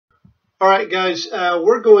Alright guys,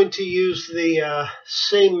 we're going to use the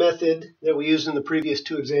same method that we used in the previous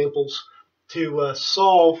two examples to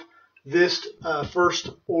solve this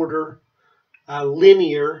first order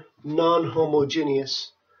linear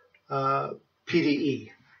non-homogeneous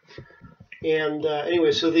PDE. And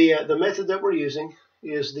anyway, so the method that we're using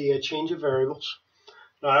is the change of variables.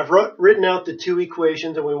 Now I've written out the two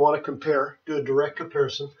equations and we want to compare, do a direct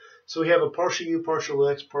comparison. So we have a partial u, partial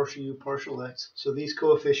x, partial u, partial x. So these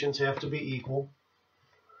coefficients have to be equal.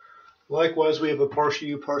 Likewise, we have a partial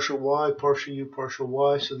u, partial y, partial u, partial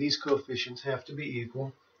y. So these coefficients have to be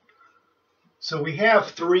equal. So we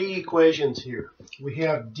have three equations here. We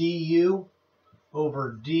have du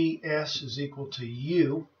over ds is equal to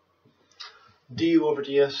u. Du over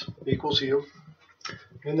ds equals u.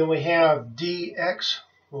 And then we have dx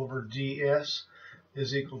over ds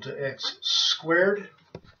is equal to x squared.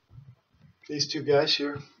 These two guys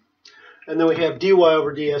here. And then we have dy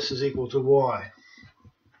over ds is equal to y.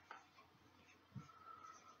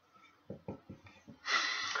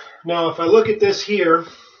 Now if I look at this here,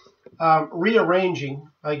 rearranging,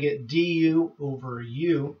 I get du over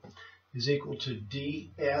u is equal to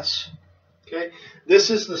ds. Okay, this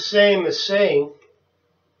is the same as saying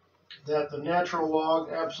that the natural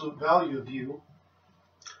log absolute value of u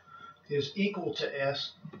is equal to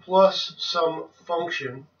s plus some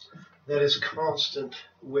function that is constant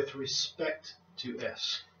with respect to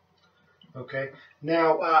s. Okay,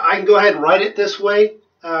 now I can go ahead and write it this way.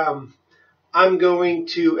 I'm going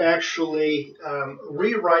to actually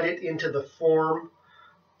rewrite it into the form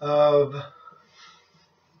of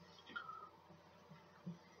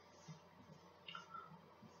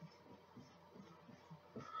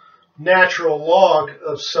natural log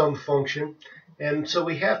of some function, and so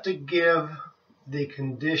we have to give the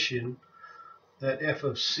condition that f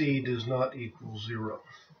of c does not equal 0.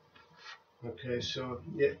 Okay, so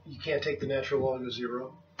you can't take the natural log of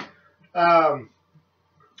 0. The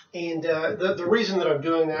reason that I'm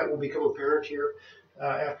doing that will become apparent here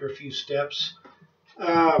after a few steps.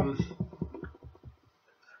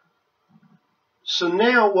 So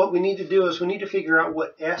now what we need to do is we need to figure out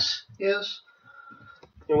what s is,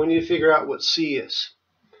 and we need to figure out what c is.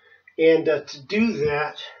 And to do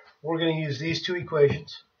that, we're going to use these two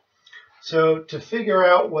equations. So to figure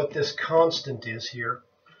out what this constant is here,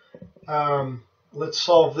 let's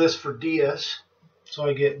solve this for ds. So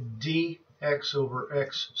I get dx over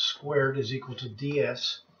x squared is equal to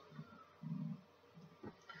ds.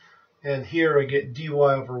 And here I get dy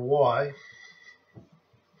over y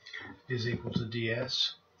is equal to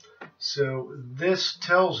ds. So this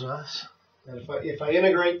tells us that if I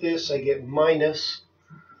integrate this, I get minus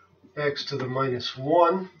x to the minus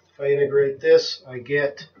 1. If I integrate this, I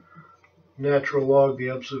get natural log the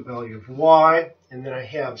absolute value of y, and then I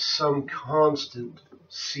have some constant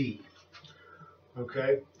c.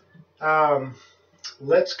 Okay,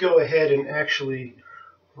 let's go ahead and actually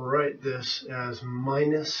write this as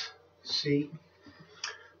minus c,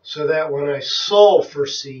 so that when I solve for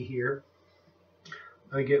c here,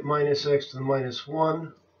 I get minus x to the minus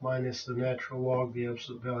 1 minus the natural log the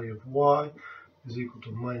absolute value of y is equal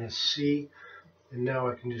to minus c, and now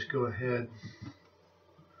I can just go ahead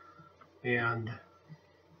and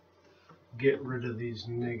get rid of these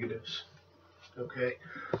negatives. Okay,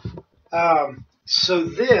 so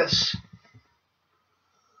this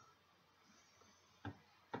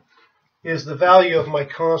is the value of my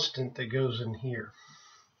constant that goes in here.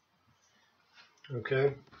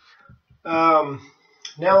 Okay, now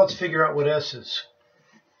let's figure out what s is.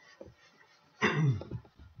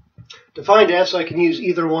 To find s, I can use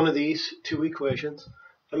either one of these two equations.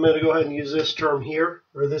 I'm going to go ahead and use this term here,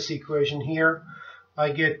 or this equation here.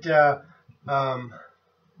 I get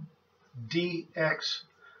dx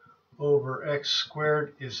over x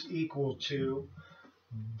squared is equal to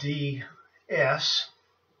ds.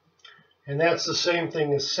 And that's the same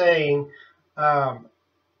thing as saying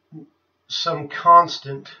some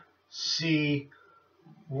constant c1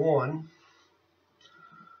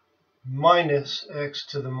 minus x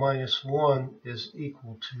to the minus 1 is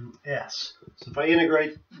equal to s. So if I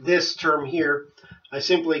integrate this term here, I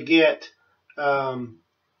simply get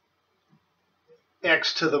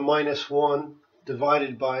x to the minus 1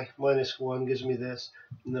 divided by minus 1 gives me this,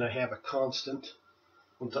 and then I have a constant,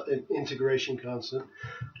 an integration constant,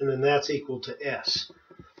 and then that's equal to s.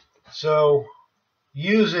 So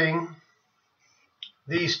using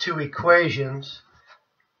these two equations,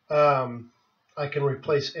 I can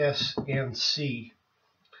replace s and c.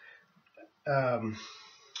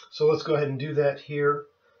 So let's go ahead and do that here.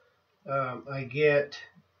 I get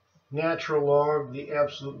natural log the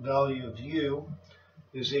absolute value of u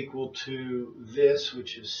is equal to this,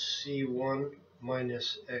 which is c1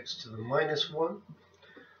 minus x to the minus 1,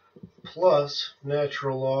 plus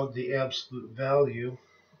natural log the absolute value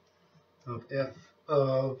of f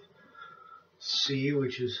of c,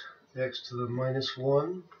 which is x to the minus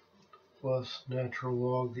 1, plus natural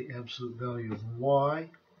log the absolute value of y.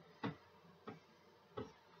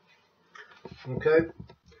 Okay,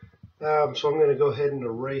 so I'm going to go ahead and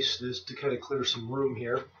erase this to kind of clear some room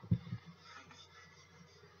here.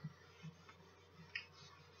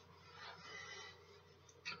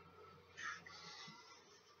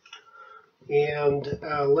 And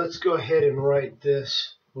let's go ahead and write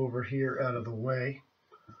this over here out of the way.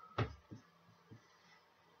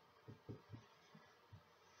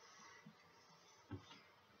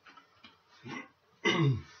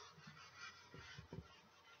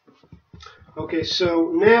 Okay,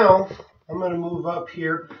 so now I'm going to move up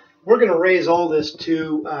here. We're going to raise all this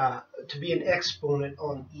to be an exponent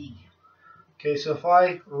on e. Okay, so if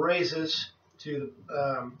I raise this to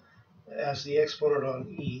as the exponent on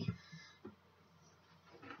e,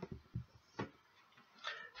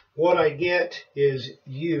 what I get is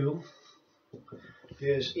u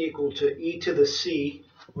is equal to e to the c,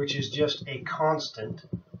 which is just a constant,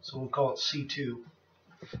 so we'll call it c2,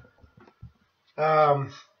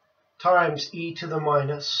 times e to the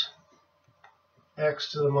minus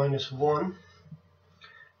x to the minus 1,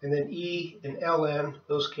 and then e and ln,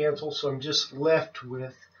 those cancel, so I'm just left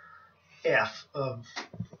with f of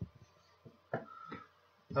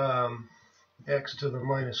x to the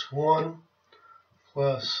minus 1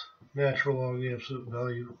 plus natural log the absolute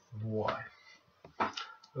value of y.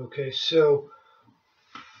 Okay, so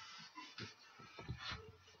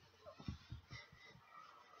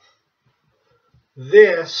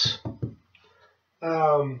this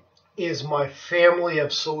is my family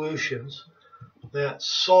of solutions that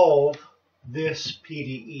solve this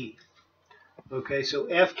PDE. Okay, so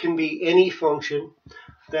f can be any function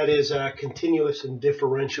that is continuous and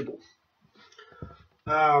differentiable.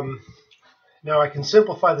 Now I can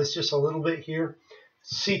simplify this just a little bit here.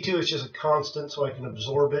 C2 is just a constant, so I can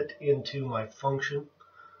absorb it into my function.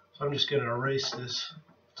 So I'm just going to erase this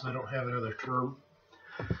so I don't have another term.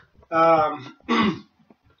 A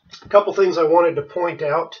couple things I wanted to point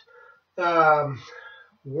out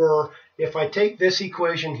were, if I take this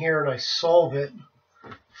equation here and I solve it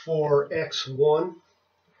for x1,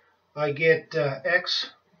 I get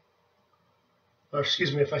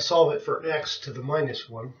if I solve it for x to the minus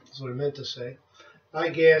 1, that's what I meant to say, I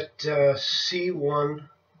get c1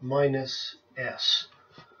 minus s.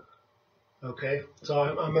 Okay, so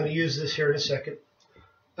I'm going to use this here in a second.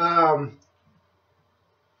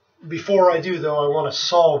 Before I do, though, I want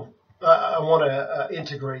to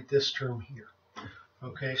integrate this term here.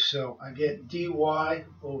 Okay, so I get dy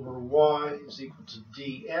over y is equal to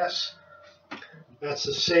ds. That's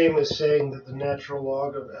the same as saying that the natural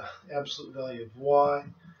log of the absolute value of y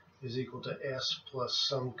is equal to s plus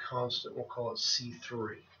some constant, we'll call it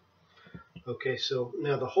c3. Okay, so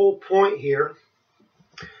now the whole point here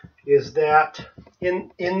is that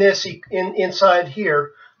inside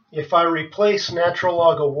here, if I replace natural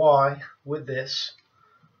log of y with this,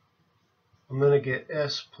 I'm going to get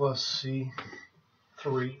s plus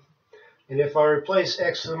c3. And if I replace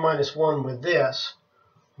x to the minus 1 with this,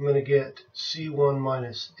 I'm going to get c1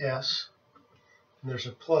 minus s. And there's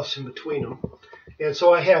a plus in between them. And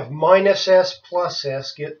so I have minus s plus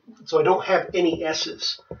s, so I don't have any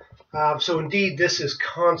s's. So indeed, this is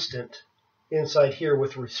constant inside here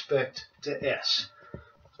with respect to s.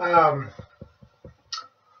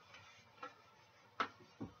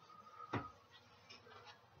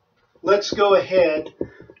 Let's go ahead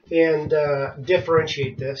and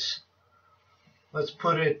differentiate this. Let's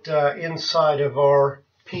put it inside of our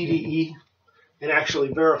PDE and actually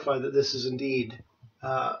verify that this is indeed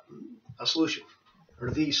a solution, or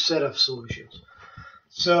the set of solutions.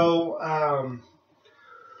 So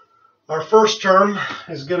our first term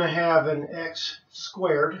is going to have an x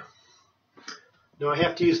squared. Now I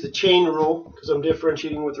have to use the chain rule because I'm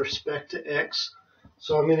differentiating with respect to x.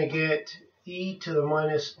 So I'm going to get e to the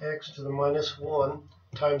minus x to the minus 1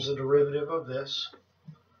 times the derivative of this.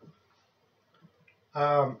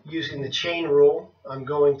 Using the chain rule, I'm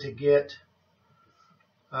going to get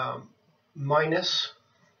minus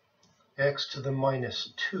x to the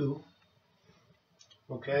minus 2.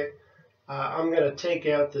 Okay, I'm going to take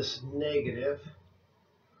out this negative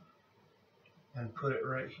and put it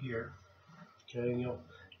right here. Okay, and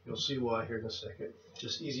you'll see why here in a second. It's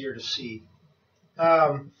just easier to see.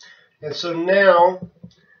 And so now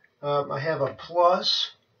I have a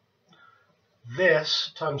plus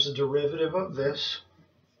this times the derivative of this.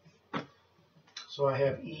 So I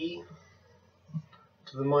have e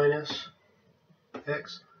to the minus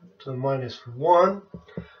x to the minus 1.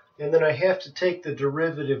 And then I have to take the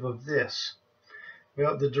derivative of this.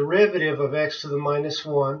 Well, the derivative of x to the minus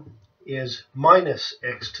 1 is minus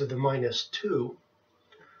x to the minus 2.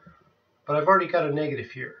 But I've already got a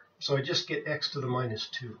negative here. So I just get x to the minus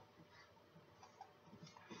 2.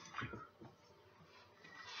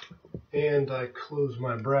 And I close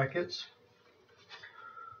my brackets.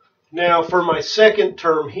 Now for my second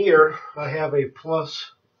term here, I have a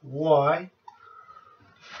plus y.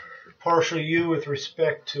 Partial u with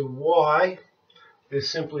respect to y is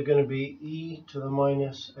simply going to be e to the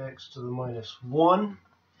minus x to the minus 1,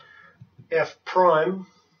 f prime.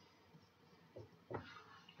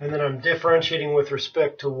 And then I'm differentiating with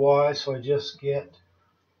respect to y, so I just get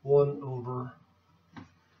 1 over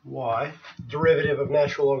y. Derivative of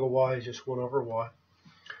natural log of y is just 1 over y.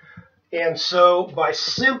 And so by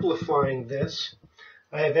simplifying this,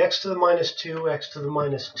 I have x to the minus 2, x to the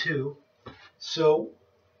minus 2. So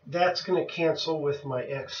that's going to cancel with my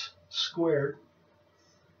x squared.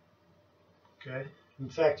 Okay. In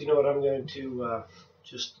fact, you know what? I'm going to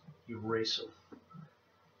just erase them.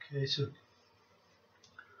 Okay, so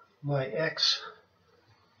my x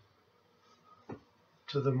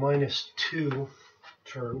to the minus 2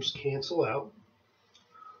 terms cancel out.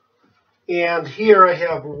 And here I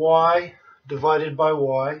have y divided by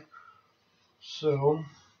y. So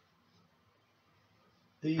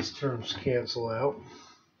these terms cancel out.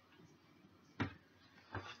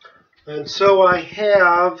 And so I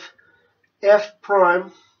have f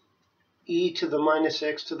prime e to the minus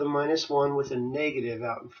x to the minus 1 with a negative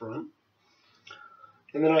out in front.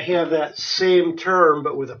 And then I have that same term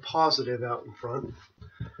but with a positive out in front.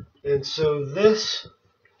 And so this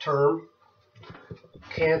term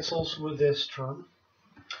cancels with this term.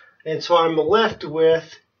 And so I'm left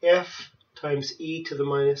with f times e to the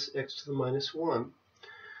minus x to the minus 1,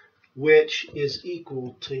 which is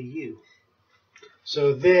equal to u.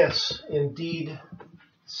 So this indeed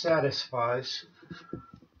satisfies,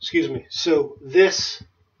 so this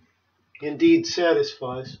indeed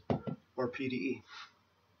satisfies our PDE.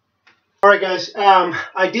 All right, guys,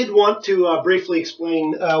 I did want to briefly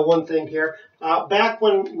explain one thing here. Back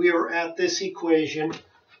when we were at this equation,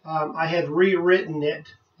 I had rewritten it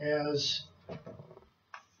as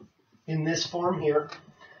in this form here,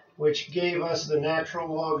 which gave us the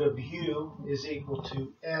natural log of u is equal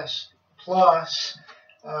to s plus,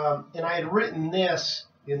 and I had written this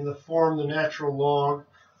in the form the natural log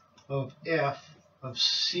of f of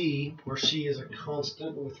c, where c is a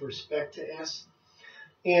constant with respect to s.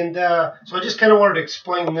 And so I just kind of wanted to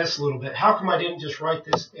explain this a little bit. How come I didn't just write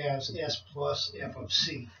this as s plus f of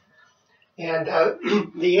c? And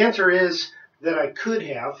the answer is that I could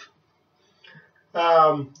have.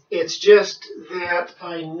 It's just that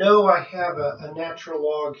I know I have a natural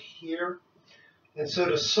log here. And so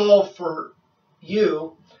to solve for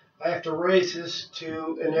u, I have to raise this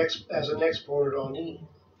to as an exponent on e.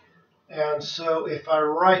 And so if I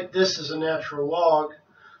write this as a natural log,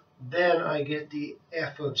 then I get the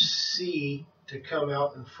f of c to come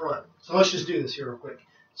out in front. So let's just do this here real quick.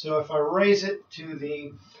 So if I raise it to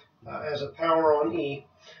the as a power on e,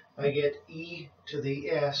 I get e to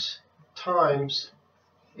the s times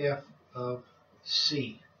f of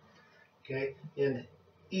c. Okay, and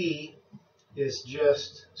e is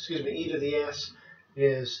just, e to the s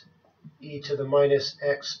is e to the minus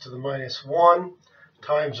x to the minus 1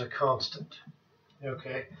 times a constant.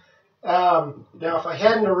 Okay. Now, if I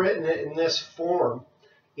hadn't written it in this form,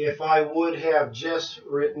 if I would have just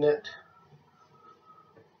written it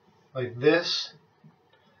like this,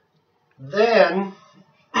 then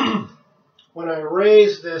when I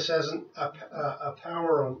raise this as a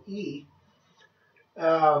power on e,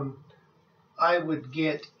 I would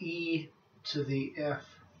get e to the f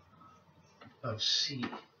of c.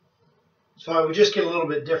 So I would just get a little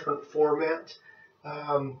bit different format.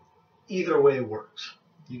 Either way works.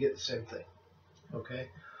 You get the same thing. Okay.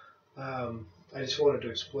 I just wanted to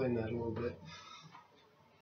explain that a little bit.